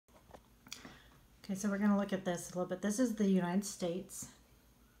Okay, so we're going to look at this a little bit. This is the United States.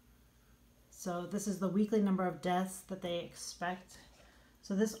 So this is the weekly number of deaths that they expect.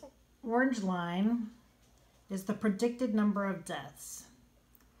 So this orange line is the predicted number of deaths.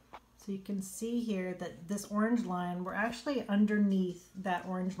 So you can see here that this orange line, we're actually underneath that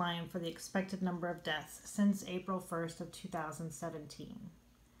orange line for the expected number of deaths since April 1st of 2017.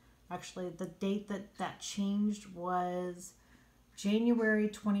 Actually, the date that changed was January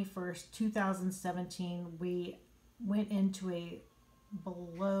 21st, 2017. We went into a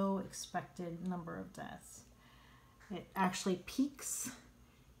below expected number of deaths. It actually peaks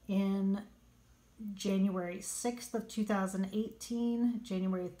in January 6th of 2018,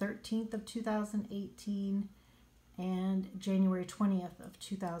 January 13th of 2018, and January 20th of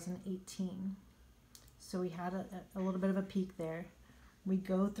 2018. So we had a little bit of a peak there. We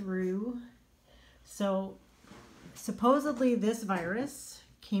go through, so supposedly this virus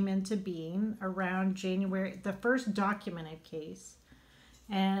came into being around January, the first documented case,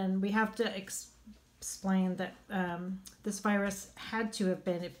 and we have to explain that this virus had to have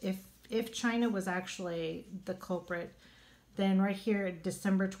been, if China was actually the culprit, then right here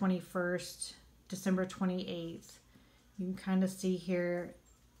December 21st, December 28th, you can kind of see here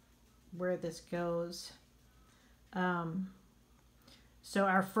where this goes. So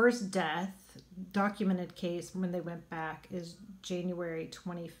our first death, documented case when they went back, is January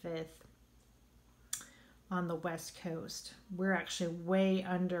 25th on the West Coast. We're actually way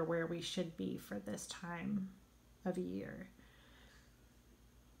under where we should be for this time of year.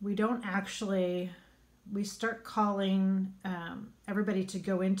 We don't actually, we start calling everybody to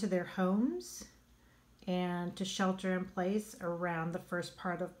go into their homes and to shelter in place around the first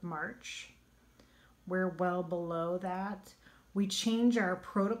part of March. We're well below that. We change our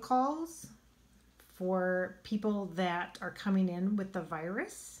protocols for people that are coming in with the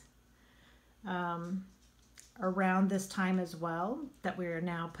virus around this time as well, that we are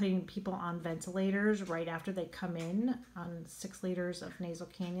now putting people on ventilators right after they come in on 6 liters of nasal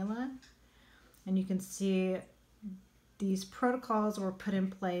cannula. And you can see these protocols were put in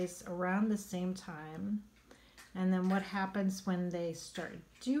place around the same time. And then what happens when they start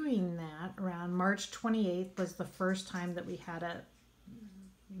doing that, around March 28th was the first time that we had a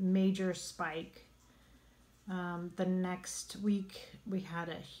major spike. The next week we had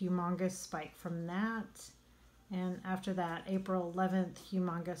a humongous spike from that. And after that, April 11th,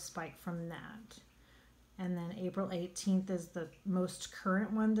 humongous spike from that. And then April 18th is the most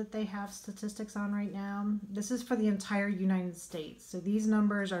current one that they have statistics on right now. This is for the entire United States. So these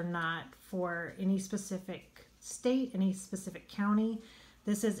numbers are not for any specific state, any specific county.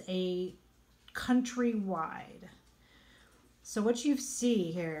 This is a countrywide. So what you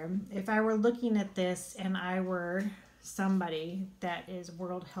see here, if I were looking at this and I were somebody that is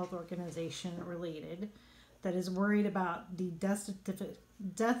World Health Organization related, that is worried about the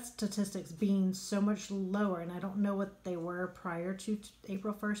death statistics being so much lower, and I don't know what they were prior to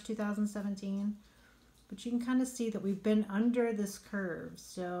April 1st, 2017, but you can kind of see that we've been under this curve.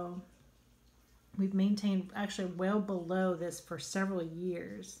 So we've maintained actually well below this for several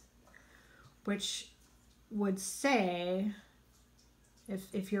years, which would say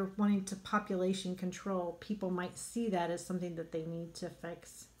if you're wanting to population control, people might see that as something that they need to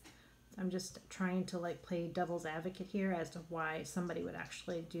fix. I'm just trying to like play devil's advocate here as to why somebody would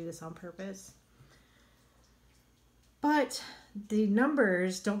actually do this on purpose. But the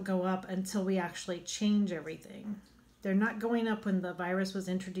numbers don't go up until we actually change everything. They're not going up when the virus was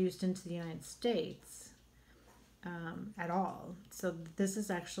introduced into the United States at all. So this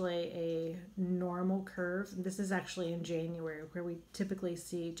is actually a normal curve. This is actually in January, where we typically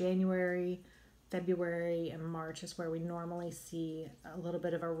see January, February, and March is where we normally see a little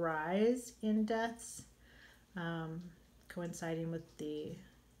bit of a rise in deaths, coinciding with the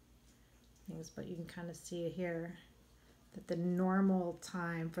things. But you can kind of see here that the normal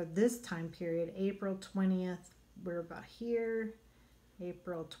time for this time period, April 20th, we're about here.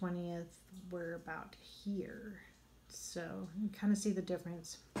 April 20th, we're about here. So you kind of see the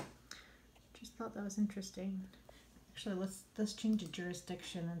difference. Just thought that was interesting. Actually, let's change the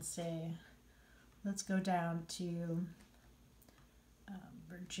jurisdiction and say, let's go down to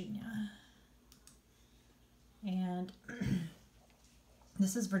Virginia. And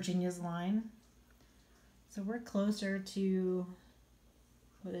this is Virginia's line. So we're closer to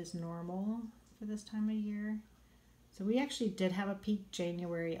what is normal for this time of year. So we actually did have a peak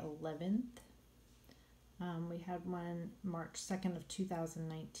January 11th. We had one March 2nd of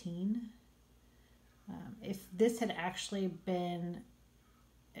 2019. If this had actually been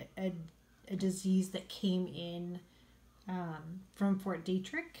a disease that came in from Fort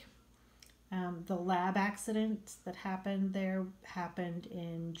Detrick, The lab accident that happened there happened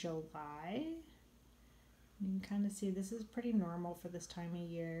in July. You can kind of see this is pretty normal for this time of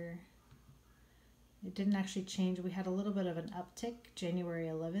year. It didn't actually change. We had a little bit of an uptick January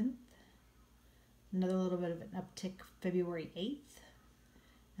 11th, another little bit of an uptick February 8th,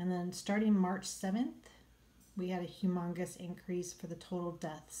 and then starting March 7th, we had a humongous increase for the total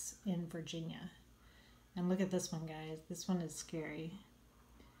deaths in Virginia. And look at this one, guys. This one is scary.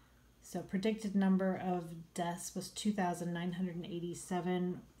 So predicted number of deaths was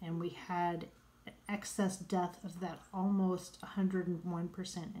 2,987, and we had an excess death of that almost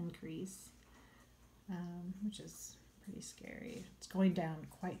 101% increase, which is pretty scary. It's going down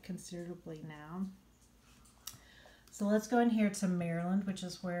quite considerably now. So let's go in here to Maryland, which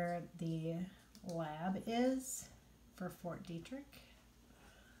is where the lab is for Fort Detrick.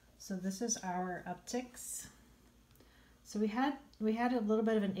 So this is our upticks. So we had a little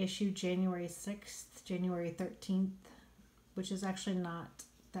bit of an issue January 6th, January 13th, which is actually not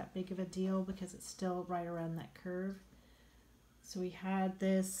that big of a deal because it's still right around that curve. So we had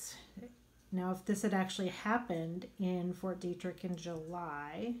this. Now, if this had actually happened in Fort Detrick in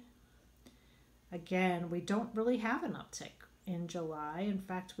July, again, we don't really have an uptick in July. In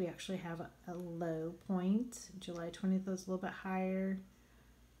fact, we actually have a low point. July 20th was a little bit higher,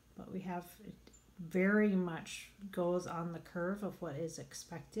 but we have it very much goes on the curve of what is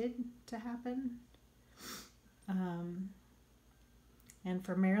expected to happen. And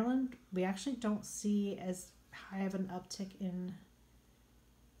for Maryland, we actually don't see as high of an uptick in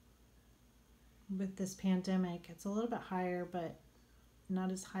with this pandemic. It's a little bit higher, but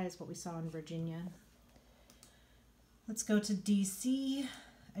not as high as what we saw in Virginia. Let's go to DC.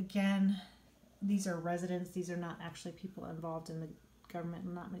 Again, these are residents. These are not actually people involved in the government.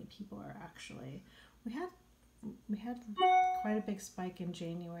 Not many people are actually. We had quite a big spike in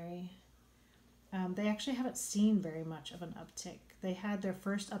January. They actually haven't seen very much of an uptick. They had their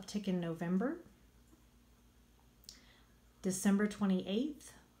first uptick in November, December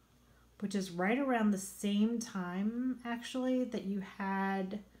 28th, which is right around the same time, actually, that you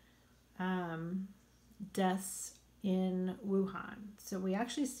had deaths in Wuhan. So we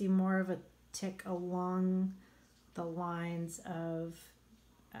actually see more of a tick along the lines of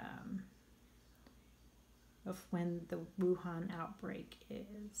when the Wuhan outbreak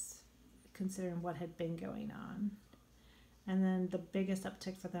is, considering what had been going on. And then the biggest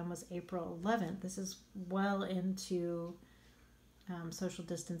uptick for them was April 11th. This is well into social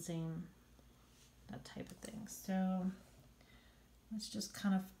distancing, that type of thing. So let's just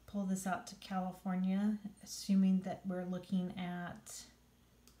kind of pull this out to California, assuming that we're looking at,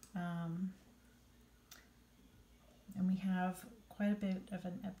 and we have quite a bit of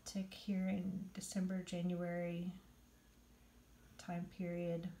an uptick here in December, January time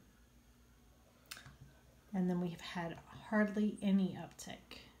period. And then we've had hardly any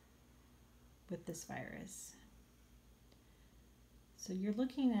uptick with this virus. So you're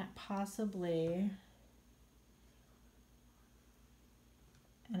looking at possibly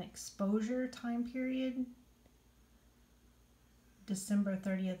an exposure time period, December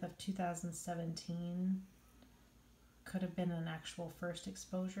 30th of 2017 could have been an actual first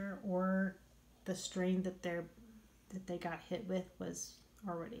exposure, or the strain that they got hit with was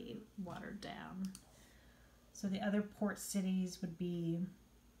already watered down. So the other port cities would be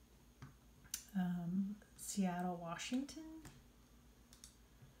Seattle, Washington.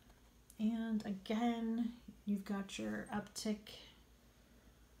 And again, you've got your uptick.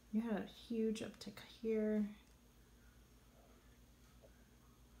 You had a huge uptick here.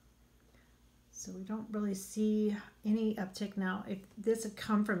 So we don't really see any uptick now. If this had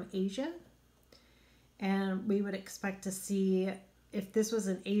come from Asia, and we would expect to see, if this was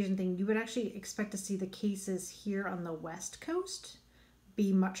an Asian thing, you would actually expect to see the cases here on the West Coast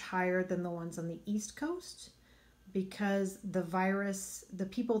be much higher than the ones on the East Coast, because the virus, the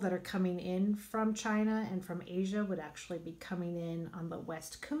people that are coming in from China and from Asia would actually be coming in on the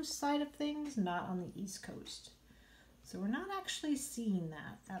West Coast side of things, not on the East Coast. So we're not actually seeing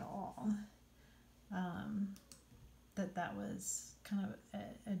that at all. That was kind of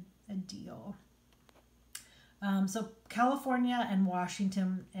a deal. So California and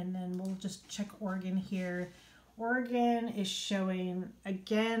Washington, and then we'll just check Oregon here. Oregon is showing,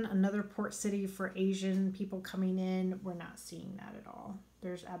 again, another port city for Asian people coming in. We're not seeing that at all.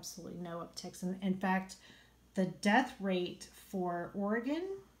 There's absolutely no upticks. And in fact, the death rate for Oregon,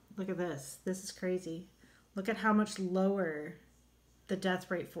 look at this. This is crazy. Look at how much lower the death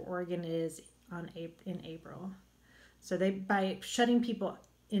rate for Oregon is in April. So by shutting people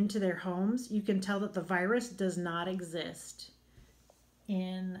into their homes, you can tell that the virus does not exist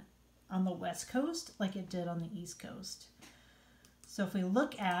in on the West Coast like it did on the East Coast. So if we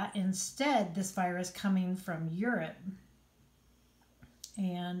look at instead this virus coming from Europe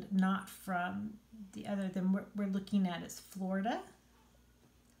and not from the other, then we're looking at is Florida.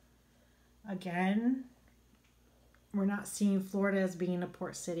 Again, we're not seeing Florida as being a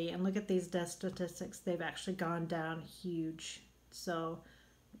port city. And look at these death statistics. They've actually gone down huge. So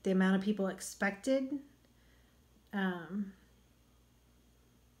the amount of people expected,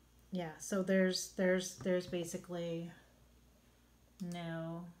 yeah, so there's basically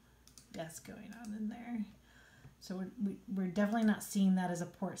no deaths going on in there. So we're definitely not seeing that as a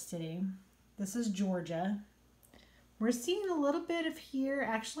port city. This is Georgia. We're seeing a little bit of here.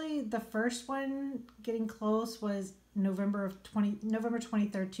 Actually, the first one getting close was November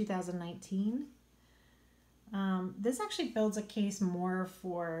 23rd, 2019. This actually builds a case more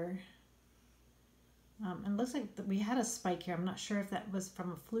for, and it looks like we had a spike here. I'm not sure if that was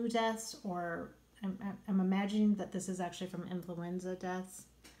from a flu deaths or I'm imagining that this is actually from influenza deaths.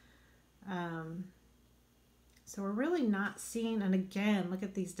 So we're really not seeing, and again, look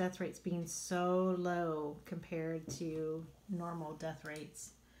at these death rates being so low compared to normal death rates.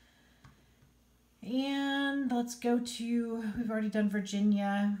 And let's go to, we've already done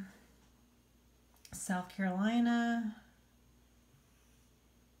Virginia, South Carolina,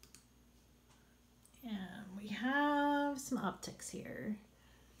 and we have some upticks here.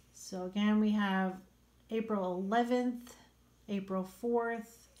 So again, we have April 11th, April 4th,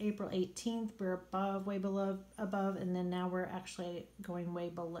 April 18th, we're above, way below, above, and then now we're actually going way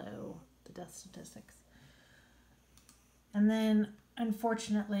below the death statistics. And then,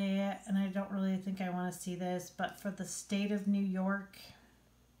 unfortunately, and I don't really think I want to see this, but for the state of New York,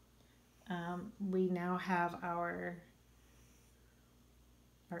 we now have our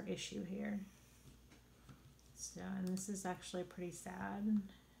issue here. So, and this is actually pretty sad.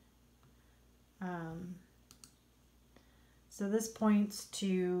 So this points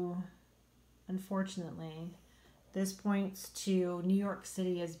to, unfortunately, this points to New York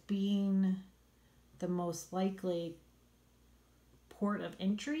City as being the most likely port of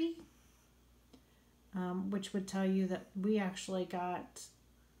entry, which would tell you that we actually got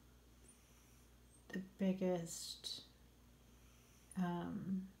the biggest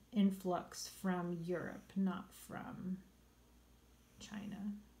influx from Europe, not from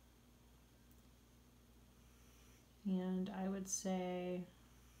China. And I would say,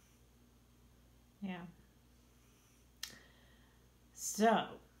 yeah. So,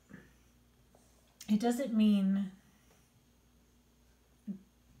 it doesn't mean,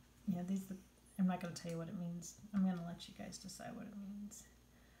 yeah, I'm not going to tell you what it means. I'm going to let you guys decide what it means.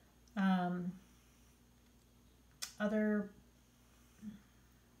 Other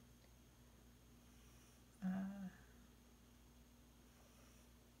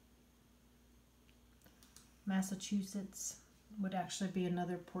Massachusetts would actually be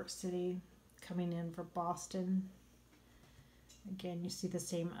another port city coming in for Boston. Again, you see the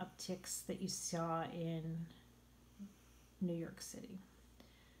same upticks that you saw in New York City.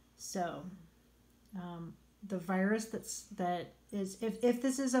 So the virus that is, if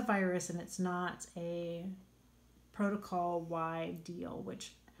this is a virus and it's not a protocol-wide deal,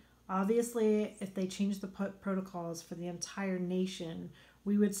 which obviously if they change the protocols for the entire nation,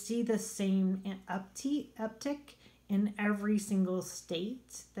 we would see the same uptick in every single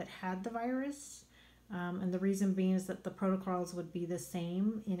state that had the virus. And the reason being is that the protocols would be the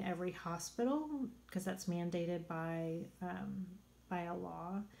same in every hospital because that's mandated by a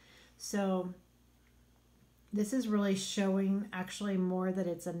law. So this is really showing actually more that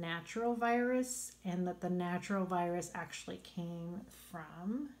it's a natural virus and that the natural virus actually came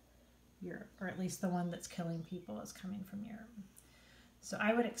from Europe, or at least the one that's killing people is coming from Europe. So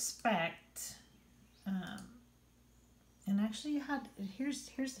I would expect, and actually here's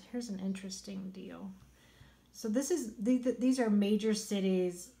an interesting deal. So these are major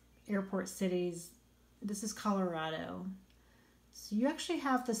cities, airport cities. This is Colorado. So you actually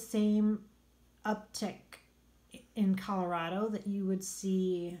have the same uptick in Colorado that you would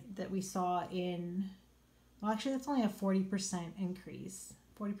see that we saw in, well, actually that's only a 40% increase,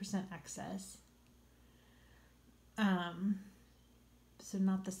 40% excess. So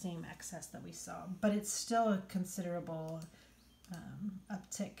not the same excess that we saw, but it's still a considerable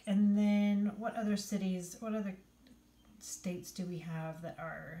uptick. And then what other cities, what other states do we have that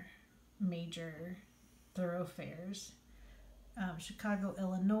are major thoroughfares? Chicago,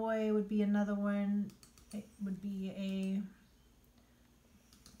 Illinois would be another one. It would be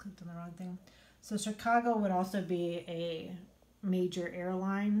clicked on the wrong thing. So Chicago would also be a major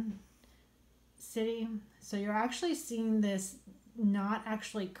airline city. So you're actually seeing this not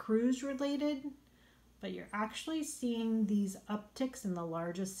actually cruise related, but you're actually seeing these upticks in the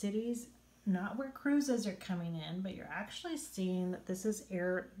largest cities, not where cruises are coming in, but you're actually seeing that this is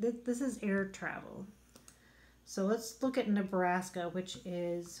air travel. So let's look at Nebraska, which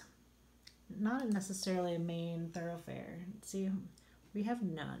is not necessarily a main thoroughfare. See, we have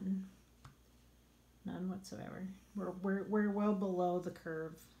none whatsoever. We're well below the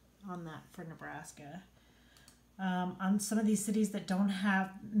curve on that for Nebraska. On some of these cities that don't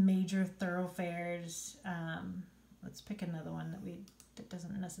have major thoroughfares, let's pick another one that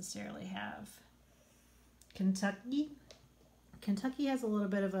doesn't necessarily have. Kentucky has a little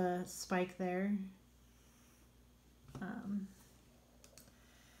bit of a spike there.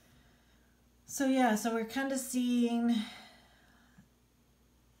 So we're kind of seeing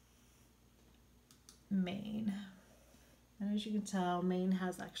Maine, and as you can tell, Maine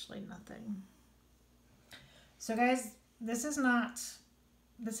has actually nothing. So guys, this has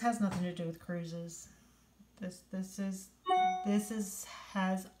nothing to do with cruises. This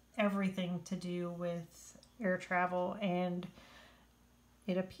has everything to do with air travel, and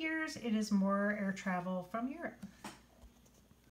it appears it is more air travel from Europe.